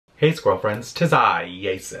Hey squirrel friends, 'tis I,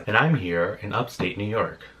 Jason, and I'm here in upstate New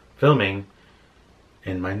York, filming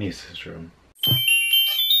in my niece's room.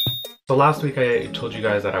 So last week I told you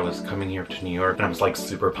guys that I was coming here to New York and I was like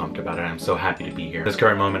super pumped about it. I'm so happy to be here. This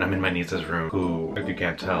current moment I'm in my niece's room, who, if you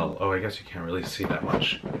can't tell, oh I guess you can't really see that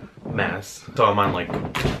much, mess. So I'm on like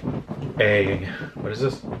a, what is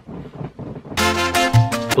this?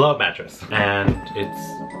 Blow-up mattress. And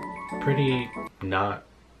it's pretty not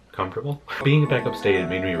comfortable. Being back upstate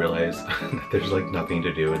made me realize that there's like nothing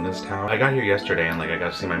to do in this town. I got here yesterday and like I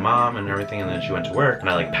got to see my mom and everything, and then she went to work and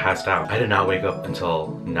I like passed out. I did not wake up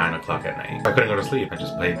until 9 o'clock at night. I couldn't go to sleep. I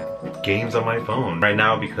just played games on my phone. Right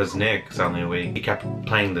now, because Nick soundly awake, he kept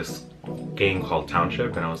playing this game called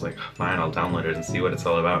Township, and I was like, fine, I'll download it and see what it's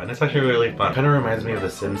all about. And it's actually really fun. Kind of reminds me of the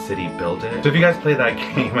SimCity Build It. So if you guys play that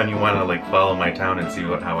game and you want to like follow my town and see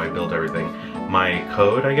how I build everything, my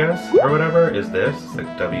code, I guess, or whatever, is this,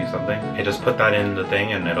 like W something. I just put that in the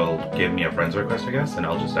thing and it'll give me a friend's request, I guess, and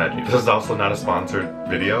I'll just add you. This is also not a sponsored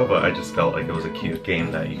video, but I just felt like it was a cute game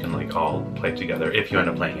that you can like all play together if you end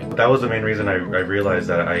up playing it. That was the main reason I realized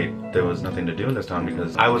that there was nothing to do in this town,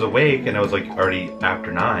 because I was awake and it was like already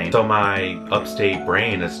after 9. So my upstate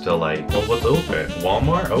brain is still like, well, what's open?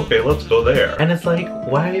 Walmart? Okay, let's go there. And it's like,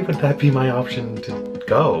 why would that be my option to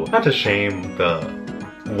go? Not to shame the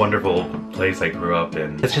wonderful place I grew up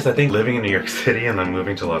in. It's just, I think living in New York City and then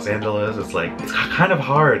moving to Los Angeles, it's like, it's kind of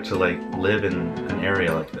hard to like live in an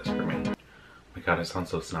area like this for me. Oh my god, I sound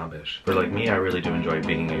so snobbish. For like me, I really do enjoy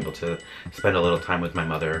being able to spend a little time with my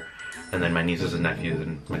mother, and then my nieces and nephews,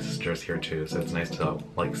 and my sister's here too, so it's nice to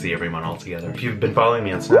like see everyone all together. If you've been following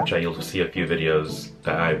me on Snapchat, you'll see a few videos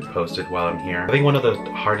that I've posted while I'm here. I think one of the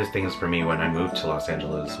hardest things for me when I moved to Los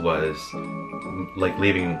Angeles was like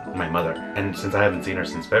leaving my mother. And since I haven't seen her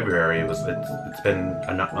since February, it's been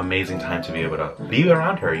an amazing time to be able to be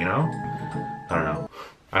around her, you know? I don't know.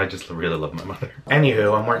 I just really love my mother.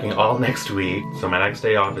 Anywho, I'm working all next week, so my next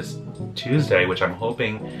day off is Tuesday, which I'm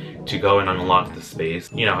hoping to go and unlock the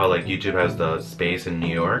space. You know how like YouTube has the space in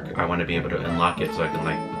New York? I want to be able to unlock it so I can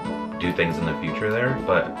like do things in the future there,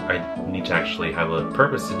 but I need to actually have a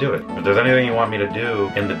purpose to do it. If there's anything you want me to do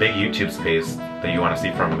in the big YouTube space that you want to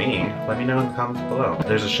see from me, let me know in the comments below.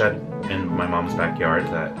 There's a shed in my mom's backyard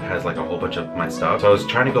that has like a whole bunch of my stuff. So I was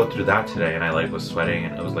trying to go through that today and I like was sweating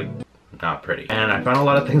and it was like not pretty. And I found a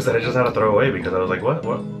lot of things that I just had to throw away because I was like, what?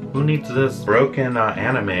 Who needs this broken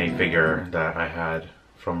anime figure that I had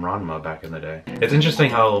from Ranma back in the day? It's interesting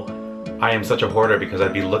how I am such a hoarder, because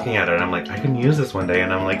I'd be looking at it and I'm like, I can use this one day,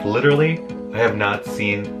 and I'm like, literally, I have not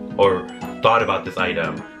seen or thought about this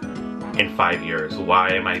item in 5 years. Why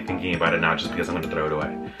am I thinking about it now just because I'm gonna throw it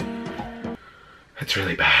away? It's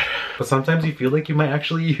really bad. But sometimes you feel like you might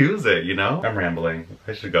actually use it, you know? I'm rambling.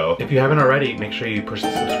 I should go. If you haven't already, make sure you push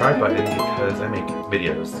the subscribe button, because I make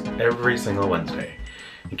videos every single Wednesday.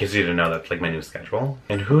 In case you didn't know, that's like my new schedule.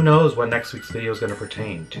 And who knows what next week's video is going to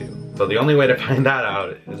pertain to. So the only way to find that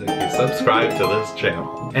out is if you subscribe to this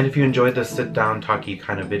channel. And if you enjoyed this sit-down, talky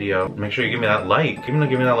kind of video, make sure you give me that like. Give me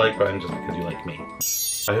that like button just because you like me.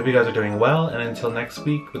 I hope you guys are doing well, and until next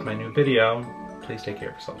week with my new video, please take care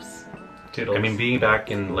of yourselves. Toodles. I mean, being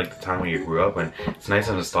back in like the town where you grew up, and it's nice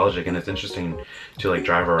and nostalgic, and it's interesting to like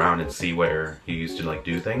drive around and see where you used to like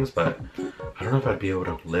do things, but I don't know if I'd be able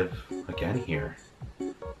to live again here.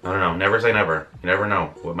 I don't know, never say never. You never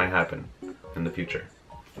know what might happen in the future.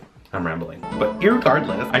 I'm rambling. But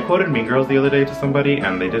irregardless, I quoted Mean Girls the other day to somebody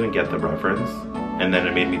and they didn't get the reference. And then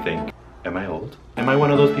it made me think, am I old? Am I one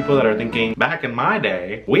of those people that are thinking, back in my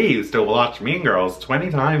day, we used to watch Mean Girls 20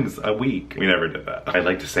 times a week. We never did that. I'd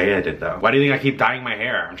like to say I did though. Why do you think I keep dyeing my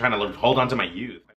hair? I'm trying to hold on to my youth.